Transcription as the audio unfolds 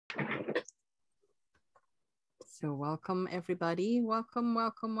So welcome everybody. Welcome,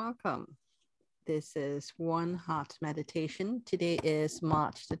 welcome, welcome. This is One Heart Meditation. Today is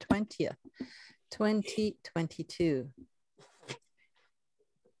March the 20th, 2022.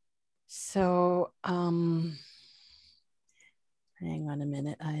 So hang on a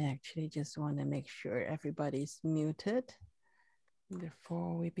minute. I actually just want to make sure everybody's muted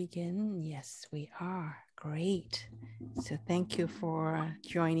before we begin. Yes, we are. Great. So thank you for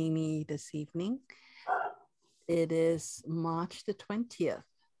joining me this evening. It is March the 20th.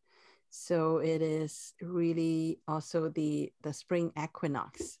 So it is really also the Spring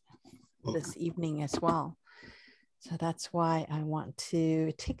Equinox this evening as well. So that's why I want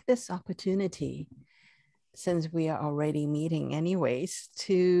to take this opportunity, since we are already meeting anyways,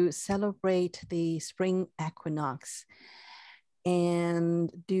 to celebrate the Spring Equinox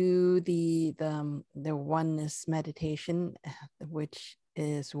and do the oneness meditation, which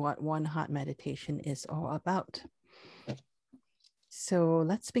is what One Heart Meditation is all about. So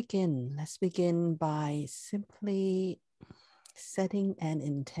let's begin. Let's begin by simply setting an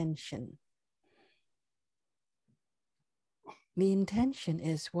intention. The intention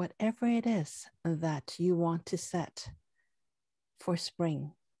is whatever it is that you want to set for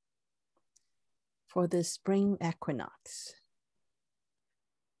spring, for the spring equinox.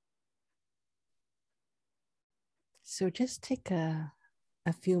 So just take a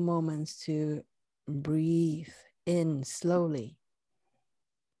few moments to breathe in slowly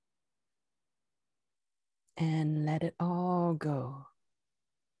and let it all go.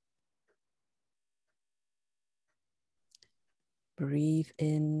 Breathe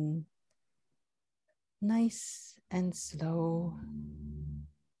in nice and slow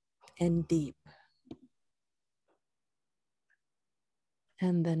and deep.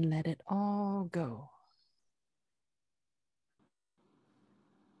 And then let it all go.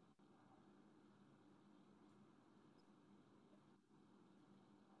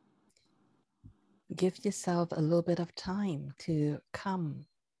 Give yourself a little bit of time to come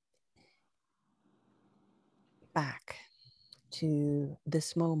back to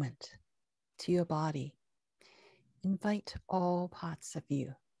this moment, to your body. Invite all parts of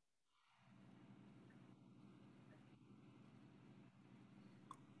you.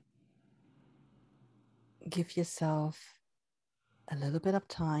 Give yourself a little bit of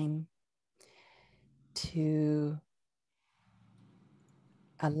time to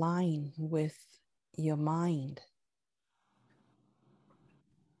align with your mind,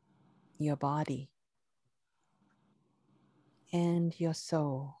 your body, and your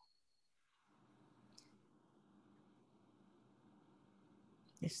soul.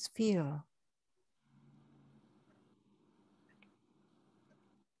 Just feel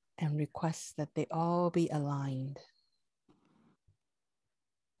and request that they all be aligned.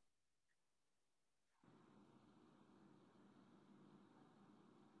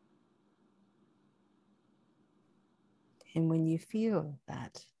 And when you feel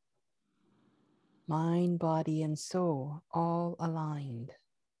that mind, body, and soul all aligned,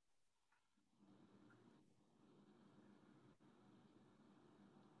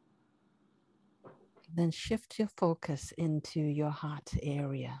 then shift your focus into your heart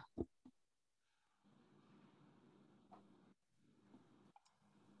area.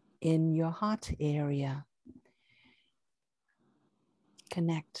 In your heart area,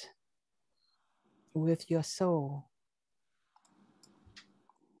 connect with your soul.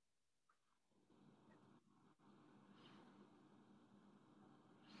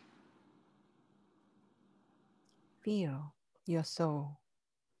 Feel your soul.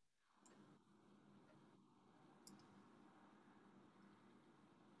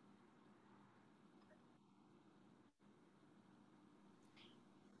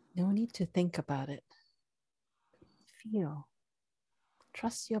 No need to think about it. Feel.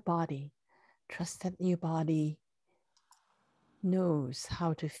 Trust your body. Trust that your body knows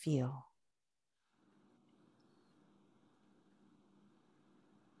how to feel.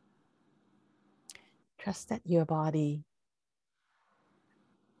 Trust that your body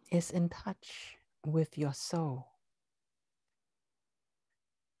is in touch with your soul.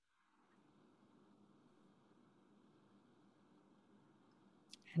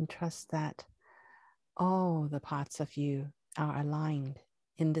 And trust that all the parts of you are aligned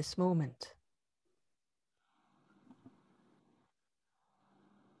in this moment.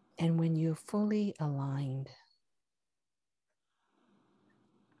 And when you're fully aligned,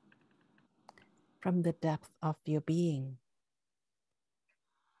 from the depth of your being,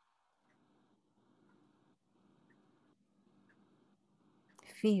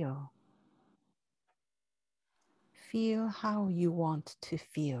 feel how you want to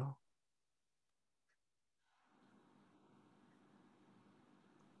feel.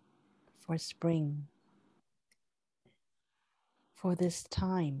 For spring, for this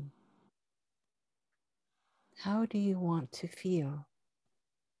time, how do you want to feel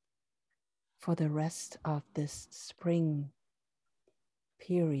for the rest of this spring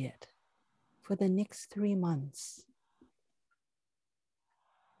period, for the next 3 months?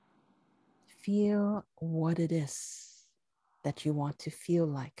 Feel what it is that you want to feel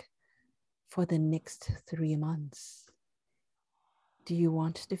like for the next 3 months. Do you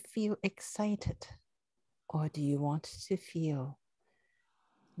want to feel excited, or do you want to feel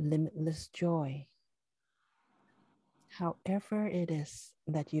limitless joy? However it is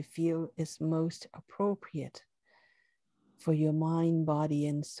that you feel is most appropriate for your mind, body,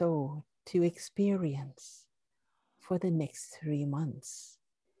 and soul to experience for the next 3 months.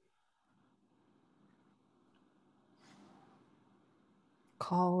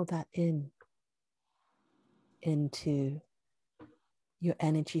 Call that into your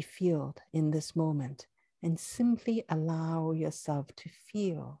energy field in this moment, and simply allow yourself to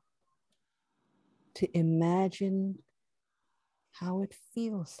feel, to imagine how it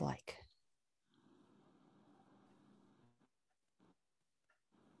feels like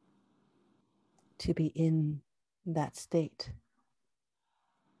to be in that state,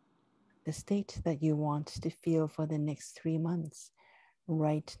 the state that you want to feel for the next 3 months,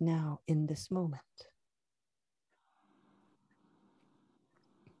 right now in this moment.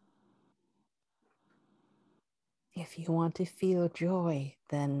 If you want to feel joy,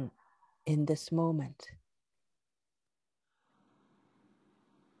 then in this moment,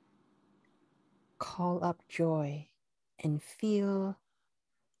 call up joy and feel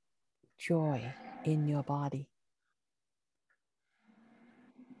joy in your body.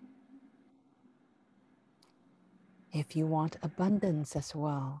 If you want abundance as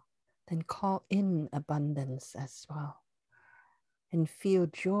well, then call in abundance as well and feel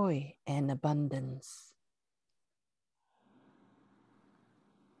joy and abundance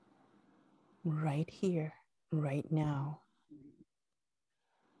right here, right now.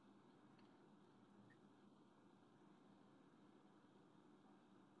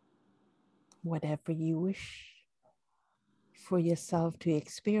 Whatever you wish for yourself to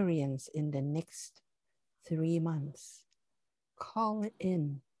experience in the next 3 months, call it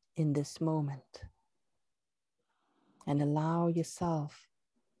in this moment and allow yourself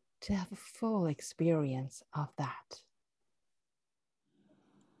to have a full experience of that.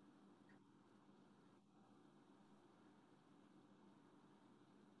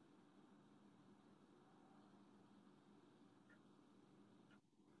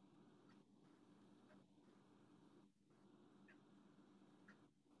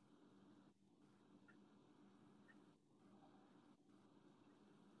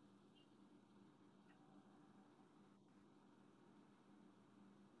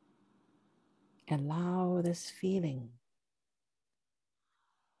 Allow this feeling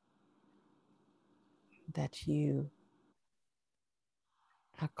that you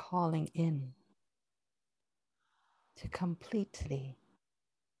are calling in to completely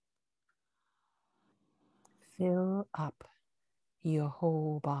fill up your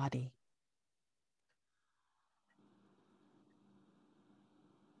whole body.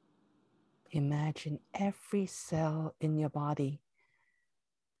 Imagine every cell in your body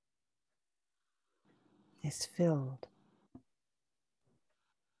is filled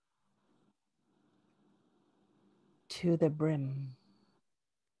to the brim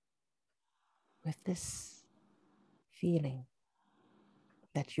with this feeling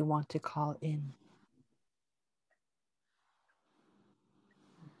that you want to call in.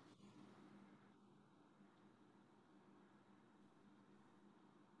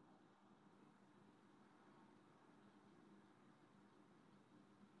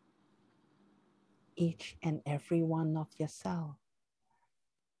 Each and every one of your cells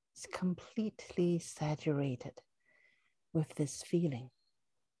is completely saturated with this feeling.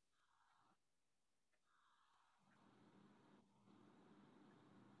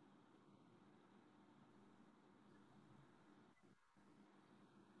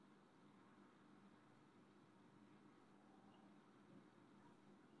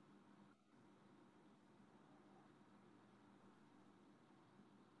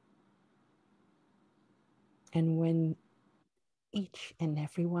 And when each and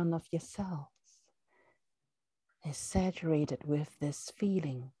every one of your cells is saturated with this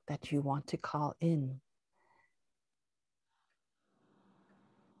feeling that you want to call in,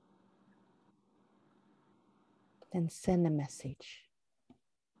 then send a message.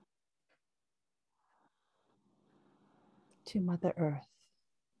 to Mother Earth.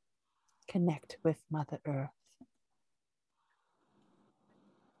 Connect with Mother Earth.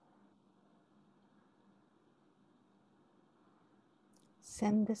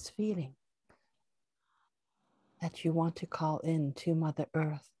 Send this feeling that you want to call in to Mother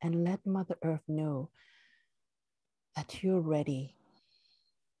Earth and let Mother Earth know that you're ready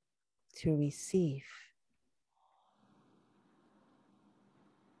to receive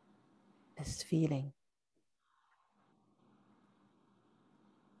this feeling.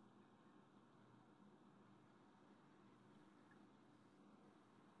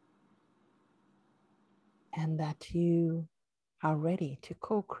 And that you are ready to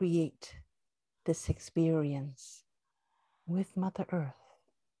co-create this experience with Mother Earth.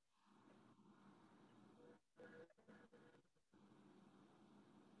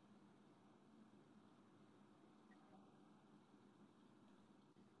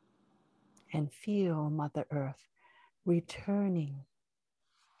 And feel Mother Earth returning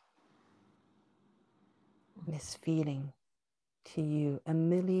this feeling to you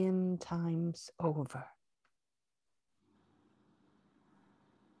 1,000,000 times over.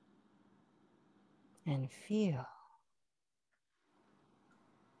 And feel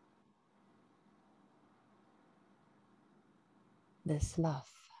this love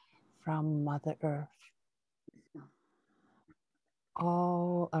from Mother Earth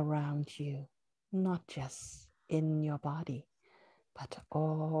all around you, not just in your body, but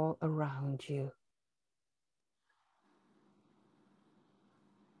all around you.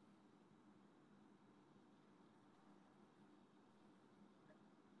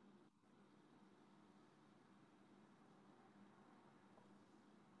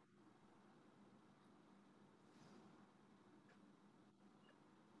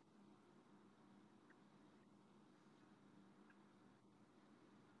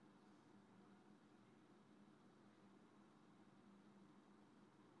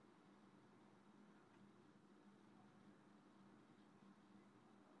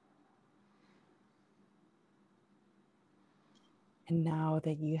 And now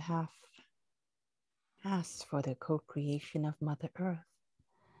that you have asked for the co-creation of Mother Earth,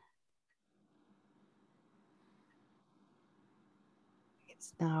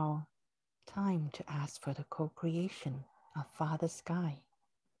 it's now time to ask for the co-creation of Father Sky.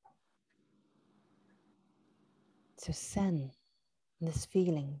 So send this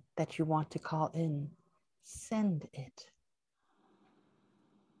feeling that you want to call in, send it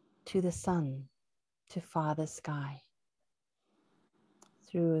to the sun, to Father Sky.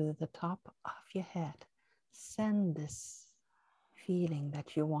 Through the top of your head, send this feeling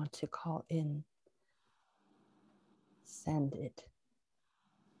that you want to call in, send it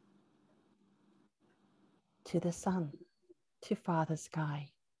to the sun, to Father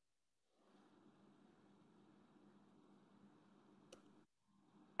Sky.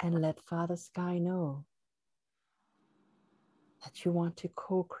 And let Father Sky know that you want to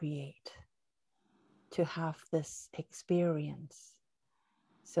co-create, to have this experience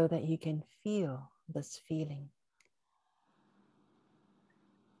so that you can feel this feeling.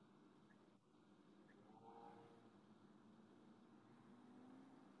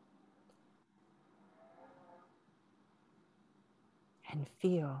 And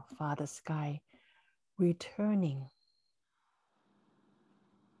feel Father Sky returning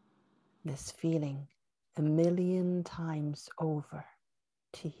this feeling 1,000,000 times over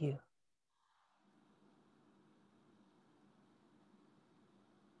to you.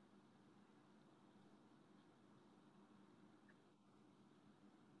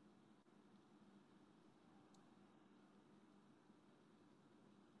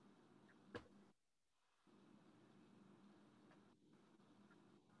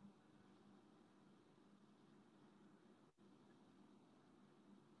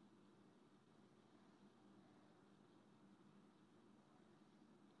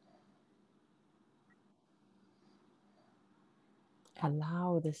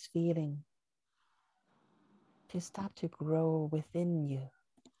 Allow this feeling to start to grow within you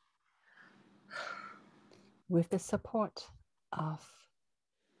with the support of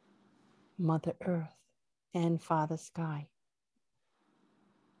Mother Earth and Father Sky.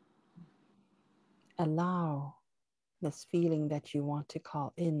 Allow this feeling that you want to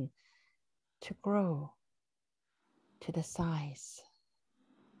call in to grow to the size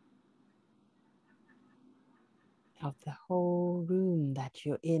of the whole room that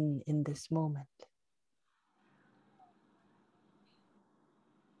you're in this moment.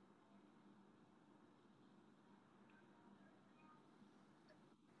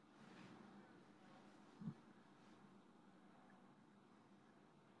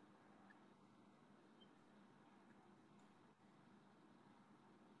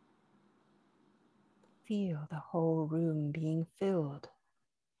 feel the whole room being filled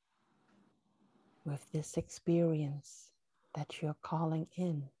with this experience that you're calling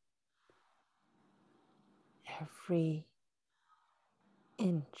in. Every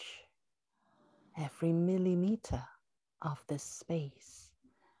inch, every millimeter of this space,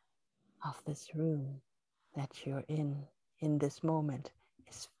 of this room that you're in this moment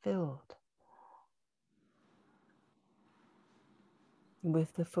is filled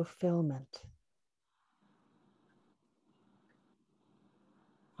with the fulfillment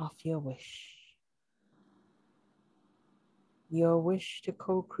of your wish to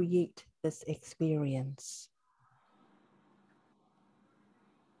co-create this experience.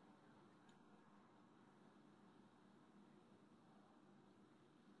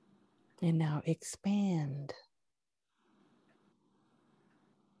 And now expand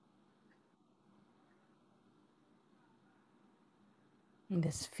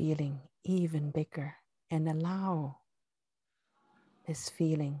this feeling even bigger and allow this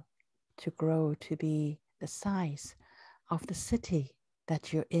feeling to grow to be the size of the city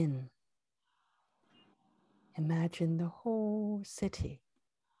that you're in. Imagine the whole city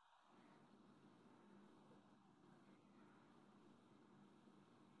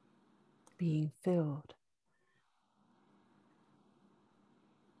being filled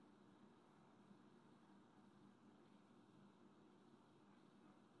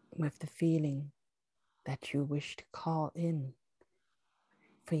with the feeling that you wish to call in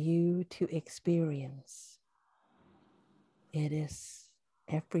for you to experience. It is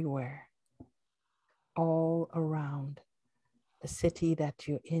everywhere, all around the city that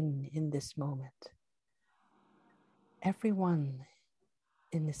you're in this moment. Everyone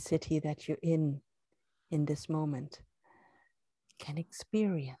in the city that you're in this moment can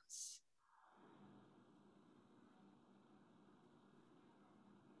experience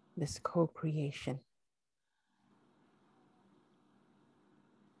this co-creation.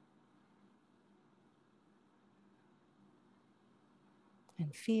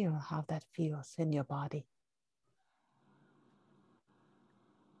 And feel how that feels in your body.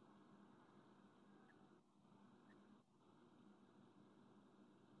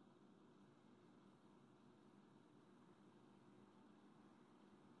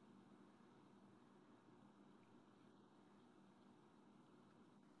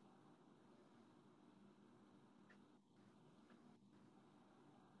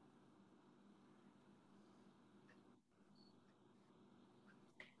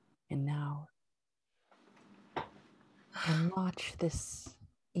 And now enlarge this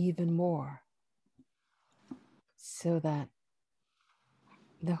even more so that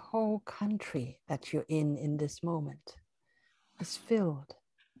the whole country that you're in this moment is filled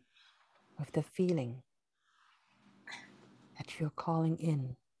with the feeling that you're calling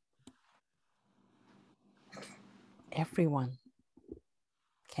in. Everyone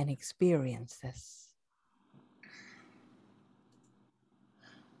can experience this.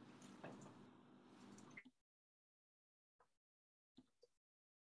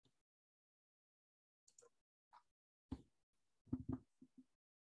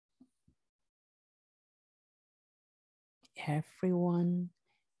 Everyone,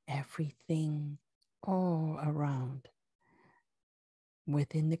 everything, all around,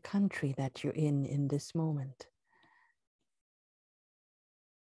 within the country that you're in this moment,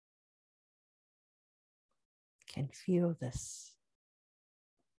 can feel this.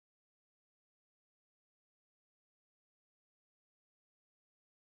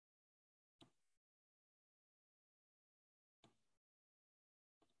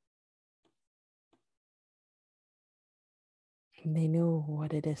 They know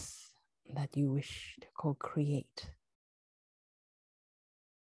what it is that you wish to co-create.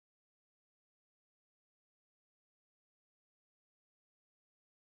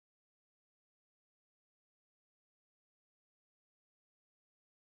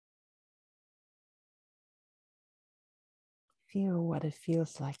 Feel what it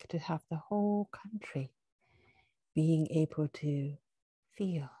feels like to have the whole country being able to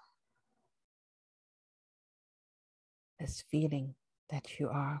feel this feeling that you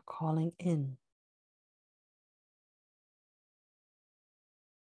are calling in.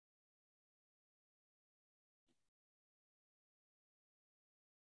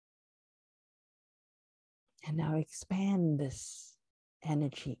 And now expand this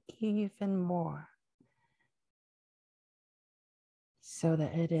energy even more so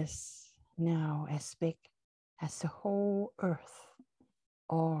that it is now as big as the whole earth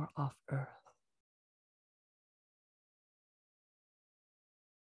or of earth.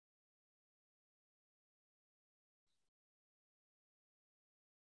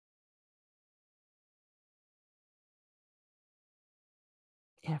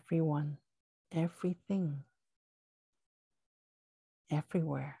 everyone, everything,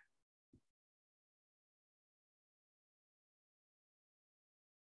 everywhere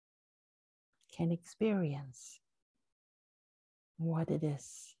can experience what it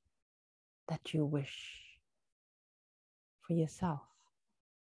is that you wish for yourself.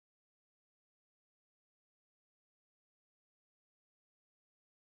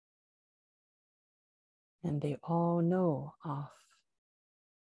 And they all know of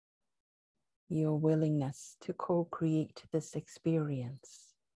your willingness to co-create this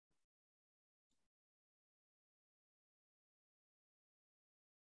experience.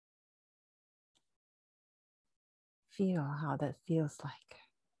 Feel how that feels like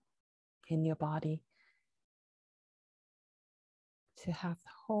in your body to have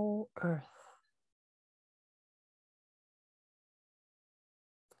the whole earth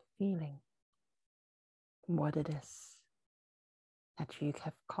feeling what it is that you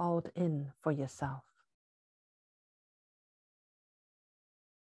have called in for yourself.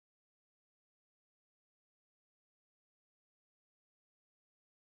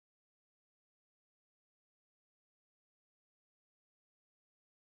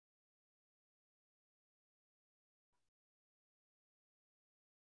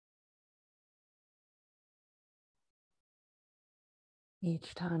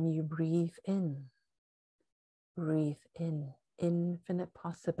 Each time you breathe in infinite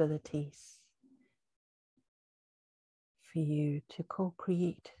possibilities for you to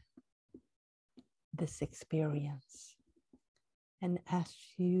co-create this experience. And as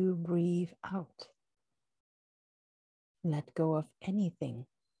you breathe out, let go of anything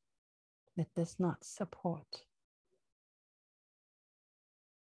that does not support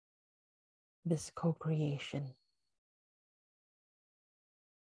this co-creation.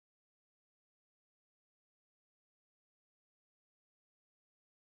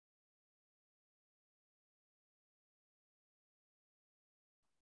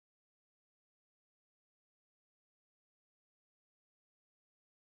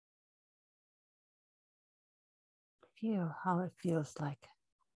 Feel how it feels like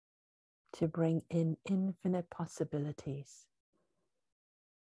to bring in infinite possibilities.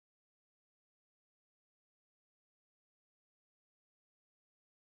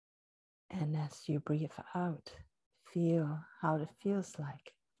 And as you breathe out, feel how it feels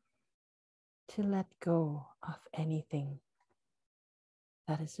like to let go of anything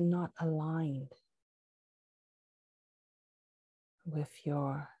that is not aligned with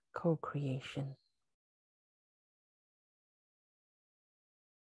your co-creation.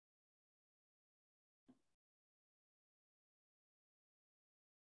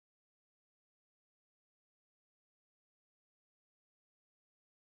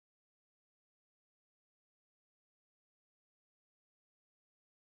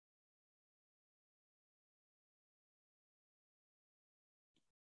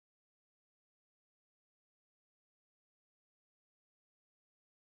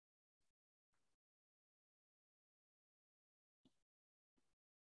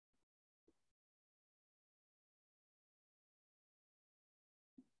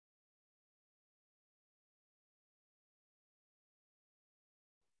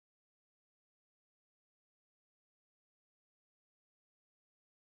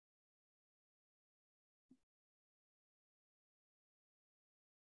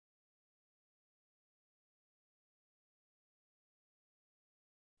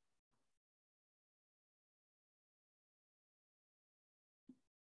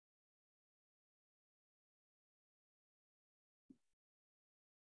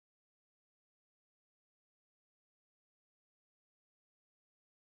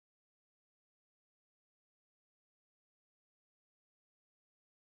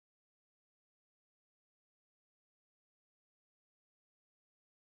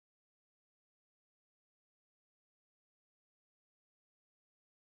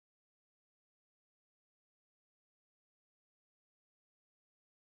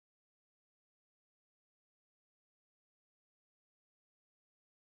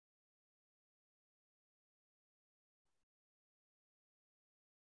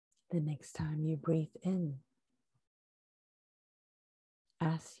 The next time you breathe in,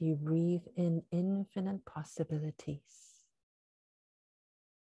 as you breathe in infinite possibilities,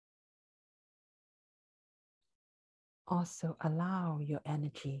 also allow your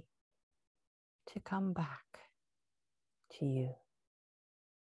energy to come back to you.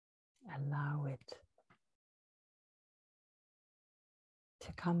 Allow it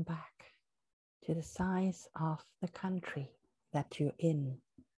to come back to the size of the country that you're in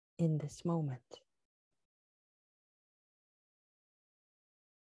this moment.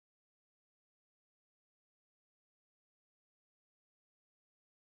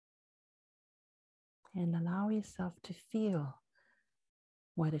 And allow yourself to feel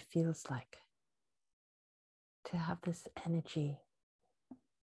what it feels like to have this energy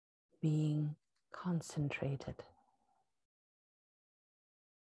being concentrated.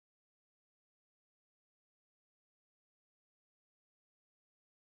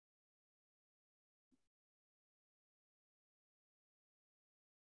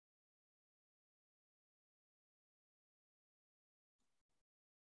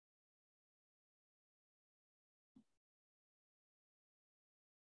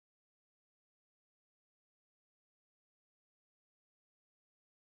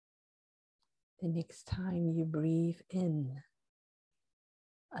 The next time you breathe in,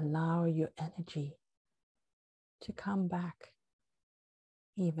 allow your energy to come back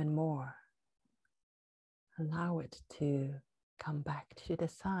even more. Allow it to come back to the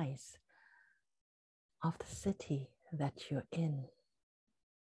size of the city that you're in.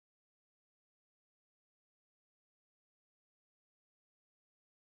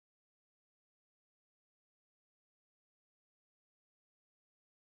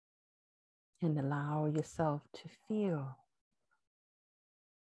 And allow yourself to feel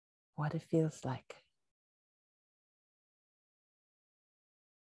what it feels like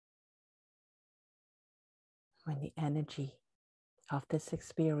when the energy of this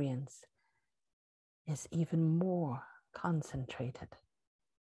experience is even more concentrated.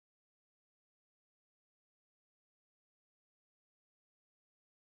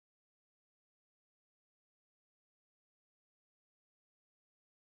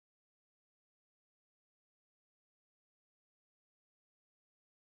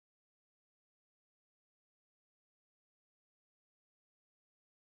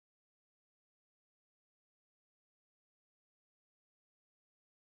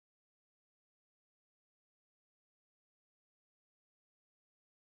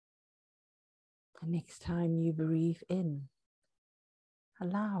 The next time you breathe in,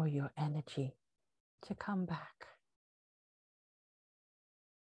 allow your energy to come back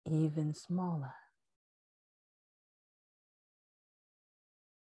even smaller,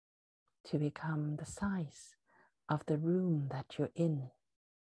 to become the size of the room that you're in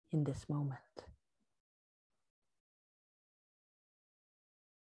this moment.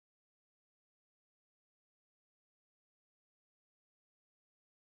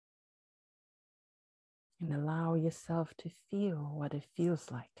 And allow yourself to feel what it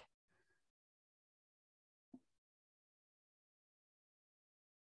feels like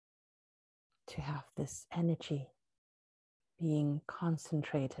to have this energy being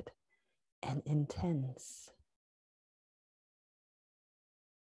concentrated and intense.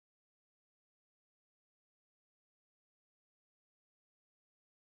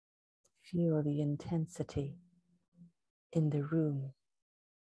 Feel the intensity in the room.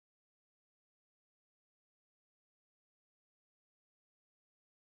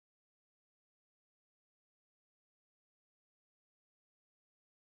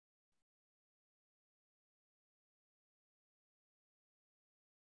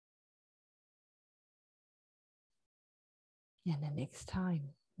 And the next time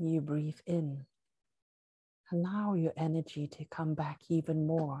you breathe in, allow your energy to come back even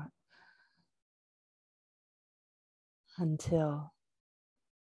more until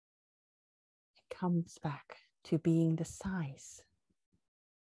it comes back to being the size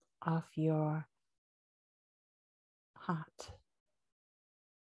of your heart.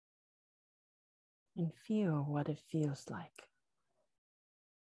 And feel what it feels like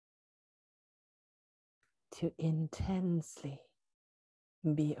to intensely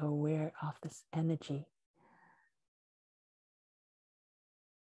be aware of this energy.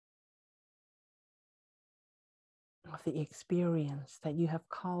 Of the experience that you have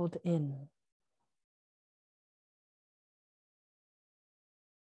called in.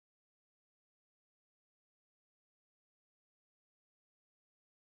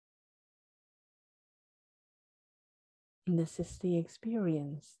 And this is the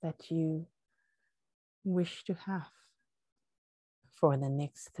experience that you wish to have for the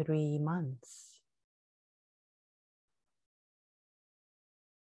next 3 months.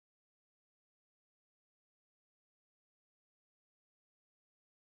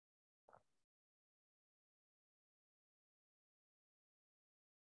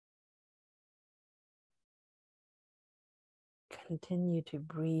 Continue to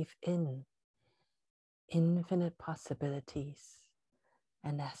breathe in infinite possibilities.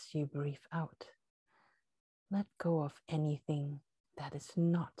 And as you breathe out, let go of anything that is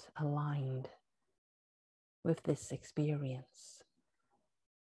not aligned with this experience.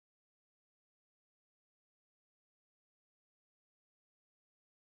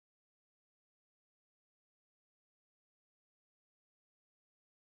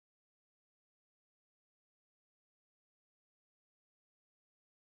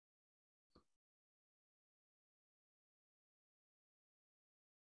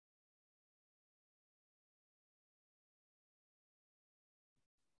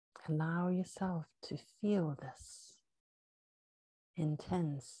 Allow yourself to feel this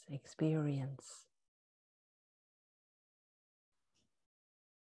intense experience.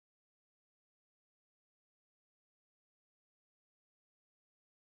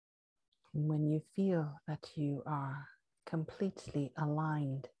 And when you feel that you are completely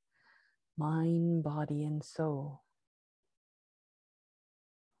aligned, mind, body, and soul,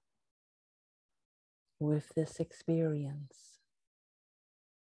 with this experience,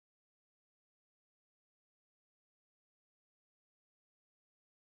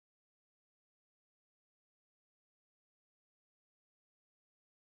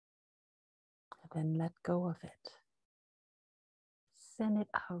 then let go of it. Send it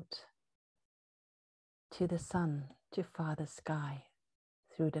out to the sun, to Father Sky,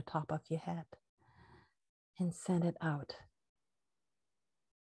 through the top of your head, and send it out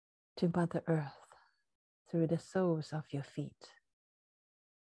to Mother Earth through the soles of your feet.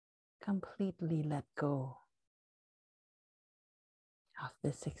 Completely let go of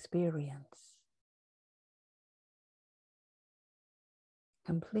this experience.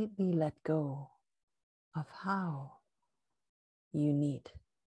 Completely let go of how you need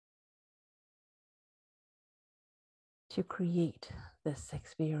to create this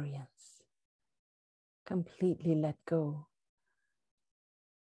experience. Completely let go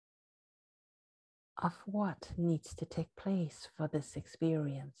of what needs to take place for this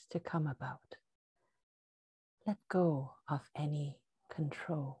experience to come about. Let go of any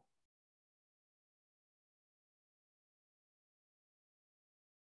control.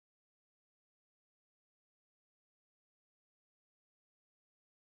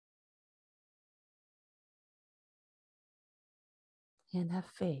 And have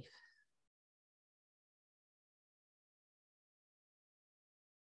faith.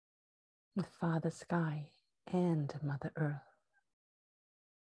 With Father Sky and Mother Earth.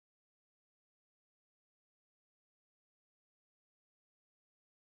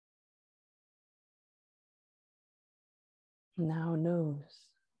 Now knows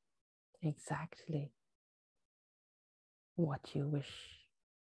exactly what you wish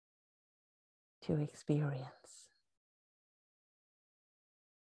to experience.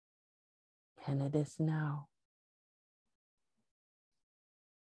 And it is now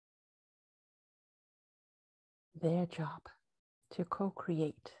their job to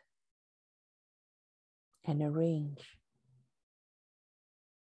co-create and arrange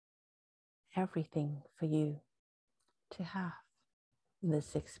everything for you to have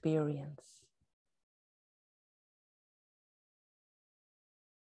this experience.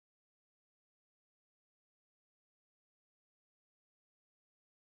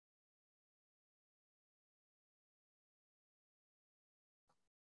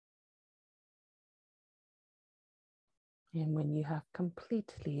 And when you have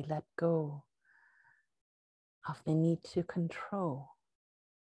completely let go of the need to control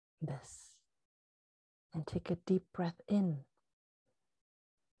this, and take a deep breath in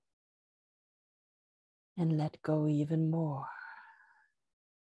and let go even more.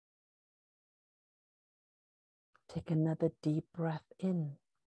 Take another deep breath in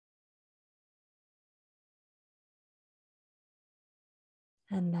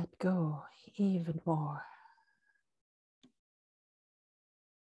and let go even more.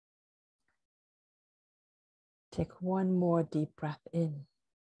 Take one more deep breath in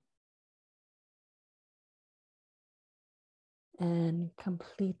and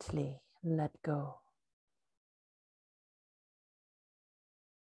completely let go.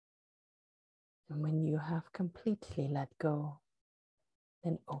 And when you have completely let go,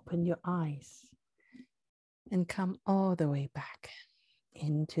 then open your eyes and come all the way back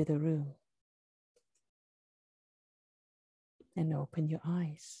into the room. And open your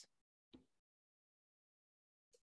eyes.